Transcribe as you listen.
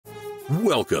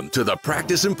Welcome to the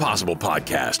Practice Impossible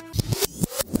podcast.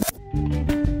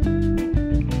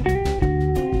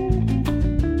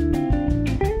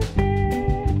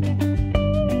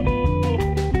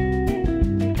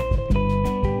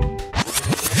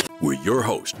 Where your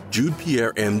host, Jude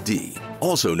Pierre, MD,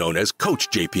 also known as Coach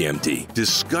JPMD,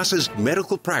 discusses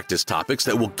medical practice topics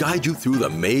that will guide you through the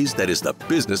maze that is the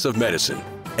business of medicine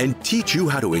and teach you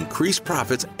how to increase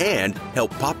profits and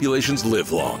help populations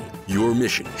live long. Your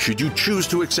mission, should you choose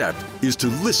to accept, is to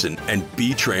listen and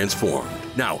be transformed.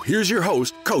 Now, here's your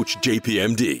host, Coach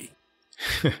JPMD.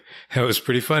 That was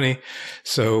pretty funny.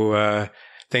 So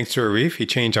thanks to Arif, he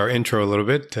changed our intro a little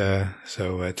bit.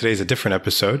 So today's a different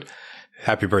episode.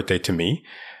 Happy birthday to me.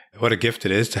 What a gift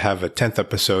it is to have a 10th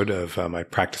episode of my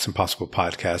Practice Impossible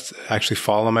podcast actually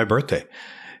fall on my birthday.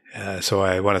 So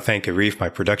I want to thank Arif, my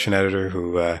production editor,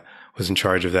 who was in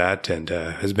charge of that and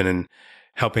has been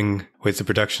helping with the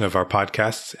production of our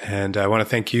podcasts. And I want to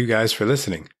thank you guys for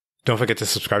listening. Don't forget to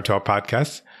subscribe to our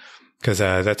podcast because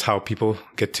that's how people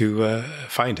get to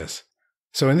find us.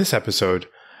 So in this episode,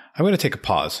 I'm going to take a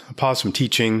pause from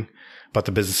teaching about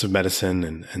the business of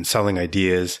medicine and selling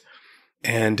ideas,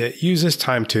 and use this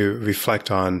time to reflect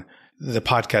on the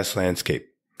podcast landscape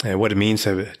and what it means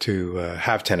to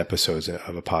have 10 episodes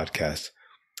of a podcast.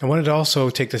 I wanted to also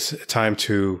take this time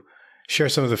to share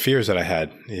some of the fears that I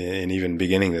had in even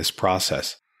beginning this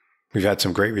process. We've had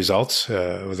some great results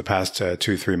over the past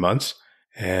 2-3 months,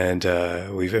 and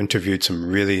we've interviewed some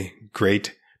really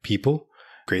great people,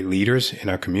 great leaders in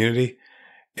our community.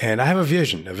 And I have a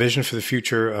vision for the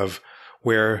future of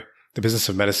where the business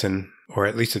of medicine, or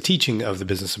at least the teaching of the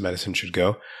business of medicine, should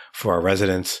go for our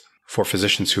residents, for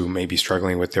physicians who may be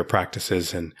struggling with their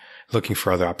practices and looking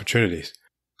for other opportunities.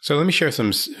 So let me share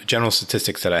some general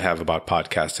statistics that I have about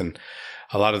podcasts, and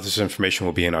a lot of this information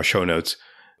will be in our show notes.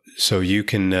 So you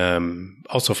can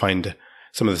also find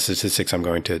some of the statistics I'm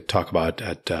going to talk about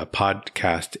at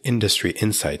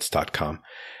podcastindustryinsights.com.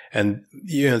 And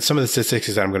some of the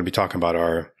statistics that I'm going to be talking about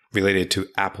are related to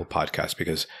Apple Podcasts,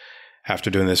 because after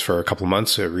doing this for a couple of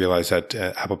months, I realized that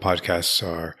Apple Podcasts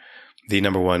are the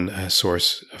number one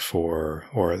source for,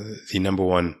 or the number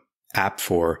one app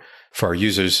for our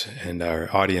users and our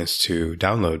audience to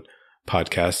download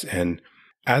podcasts. And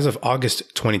as of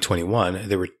August 2021,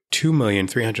 there were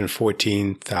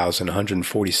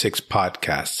 2,314,146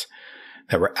 podcasts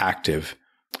that were active,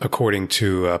 according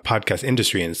to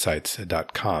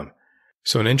podcastindustryinsights.com.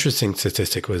 So an interesting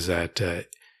statistic was that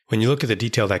when you look at the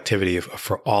detailed activity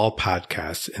for all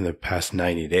podcasts in the past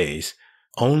 90 days,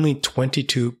 only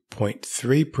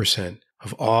 22.3%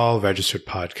 of all registered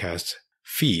podcast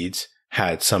feeds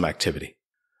had some activity.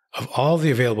 Of all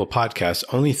the available podcasts,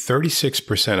 only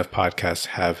 36% of podcasts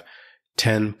have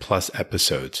 10 plus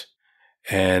episodes.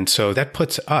 And so that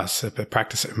puts us, the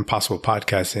Practice Impossible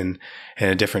podcast, in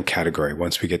a different category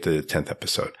once we get to the 10th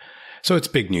episode. So it's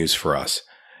big news for us.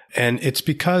 And it's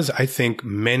because I think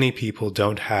many people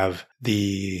don't have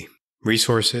the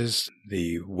resources,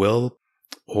 the will,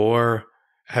 or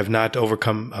have not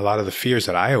overcome a lot of the fears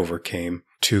that I overcame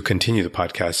to continue the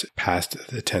podcast past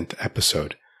the 10th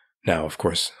episode. Now, of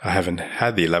course, I haven't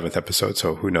had the 11th episode,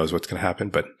 so who knows what's going to happen,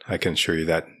 but I can assure you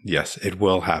that, yes, it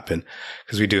will happen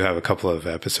because we do have a couple of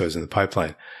episodes in the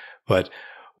pipeline. But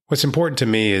what's important to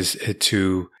me is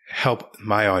to help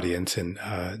my audience and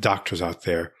doctors out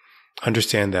there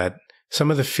understand that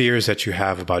some of the fears that you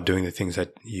have about doing the things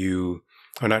that you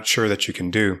are not sure that you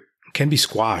can do can be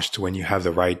squashed when you have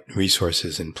the right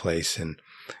resources in place and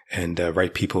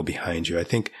right people behind you. I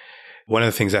think one of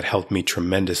the things that helped me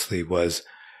tremendously was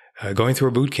going through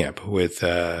a boot camp with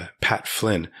Pat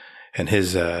Flynn and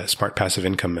his Smart Passive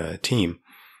Income team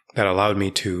that allowed me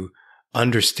to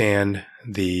understand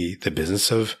the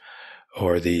business of,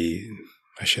 or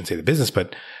I shouldn't say the business,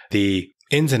 but the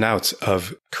ins and outs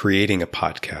of creating a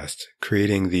podcast,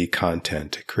 creating the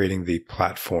content, creating the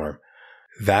platform.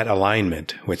 That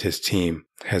alignment with his team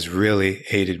has really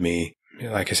aided me,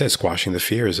 like I said, squashing the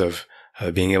fears of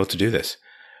being able to do this.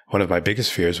 One of my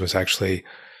biggest fears was actually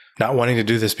not wanting to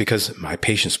do this because my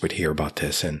patients would hear about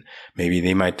this and maybe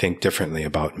they might think differently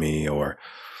about me, or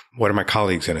what are my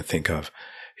colleagues going to think of?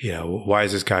 Why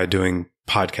is this guy doing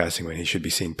podcasting when he should be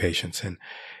seeing patients? And,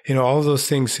 all of those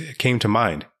things came to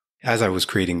mind as I was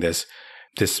creating this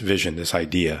vision, this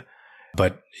idea.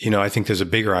 But, I think there's a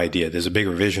bigger idea. There's a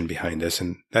bigger vision behind this.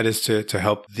 And that is to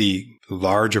help the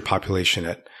larger population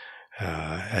at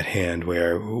hand,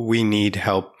 where we need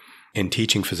help in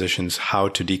teaching physicians how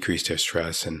to decrease their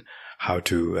stress and how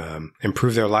to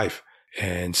improve their life.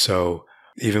 And so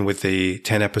even with the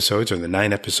 10 episodes or the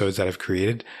 9 episodes that I've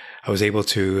created, I was able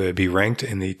to be ranked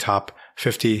in the top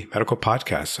 50 medical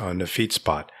podcasts on the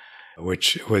FeedSpot,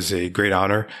 which was a great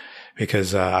honor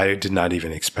because I did not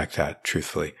even expect that,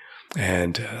 truthfully.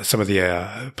 And some of the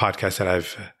podcasts that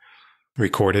I've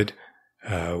recorded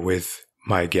with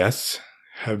my guests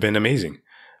have been amazing.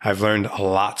 I've learned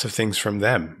lots of things from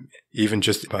them, even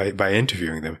just by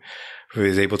interviewing them. I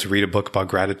was able to read a book about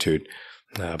gratitude,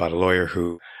 about a lawyer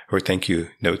who wrote thank you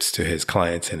notes to his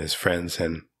clients and his friends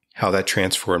and how that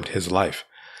transformed his life.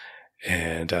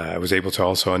 And I was able to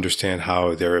also understand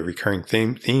how there are recurring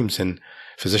themes in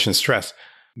physician stress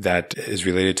that is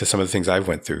related to some of the things I've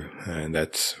went through. And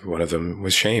that's one of them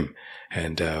was shame.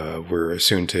 And we're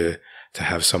soon to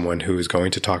have someone who is going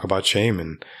to talk about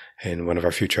shame in one of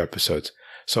our future episodes.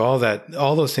 So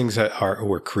all those things that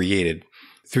were created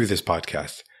through this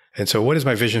podcast. And so what is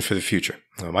my vision for the future?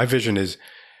 My vision is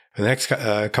for the next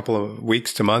couple of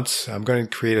weeks to months, I'm going to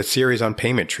create a series on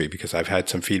payment tree because I've had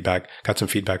got some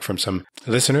feedback from some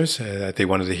listeners that they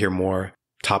wanted to hear more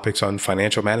topics on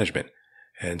financial management.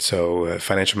 And so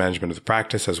financial management of the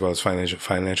practice, as well as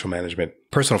financial management,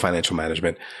 personal financial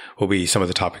management will be some of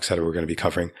the topics that we're going to be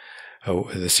covering.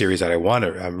 The series that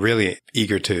I'm really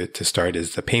eager to start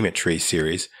is the payment tree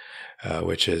series,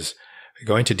 which is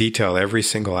going to detail every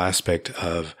single aspect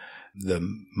of the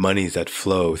monies that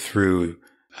flow through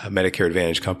Medicare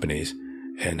Advantage companies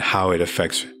and how it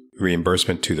affects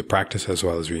reimbursement to the practice as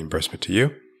well as reimbursement to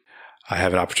you. I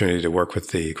have an opportunity to work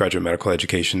with the graduate medical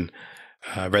education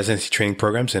residency training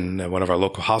programs in one of our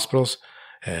local hospitals,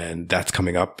 and that's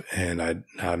coming up. And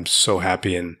I'm so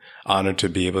happy and honored to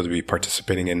be able to be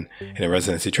participating in a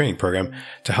residency training program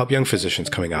to help young physicians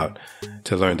coming out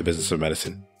to learn the business of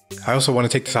medicine. I also want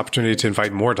to take this opportunity to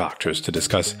invite more doctors to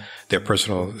discuss their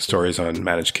personal stories on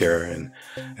managed care and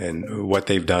what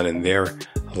they've done in their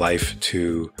life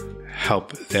to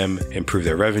help them improve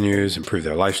their revenues, improve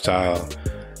their lifestyle,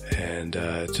 and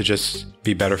to just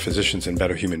be better physicians and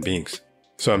better human beings.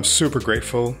 So I'm super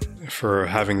grateful for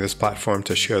having this platform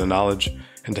to share the knowledge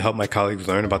and to help my colleagues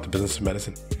learn about the business of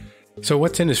medicine. So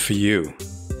what's in this for you?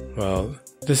 Well,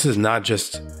 this is not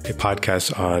just a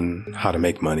podcast on how to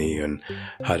make money and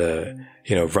how to,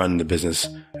 run the business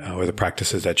or the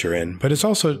practices that you're in, but it's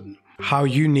also how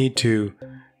you need to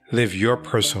live your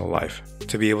personal life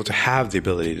to be able to have the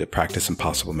ability to practice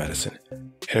impossible medicine.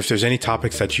 And if there's any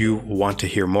topics that you want to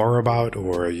hear more about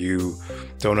or you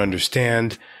don't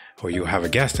understand or you have a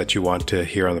guest that you want to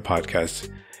hear on the podcast,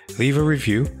 leave a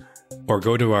review or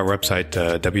go to our website,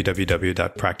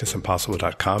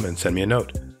 www.practiceimpossible.com and send me a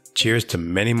note. Cheers to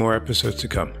many more episodes to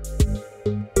come.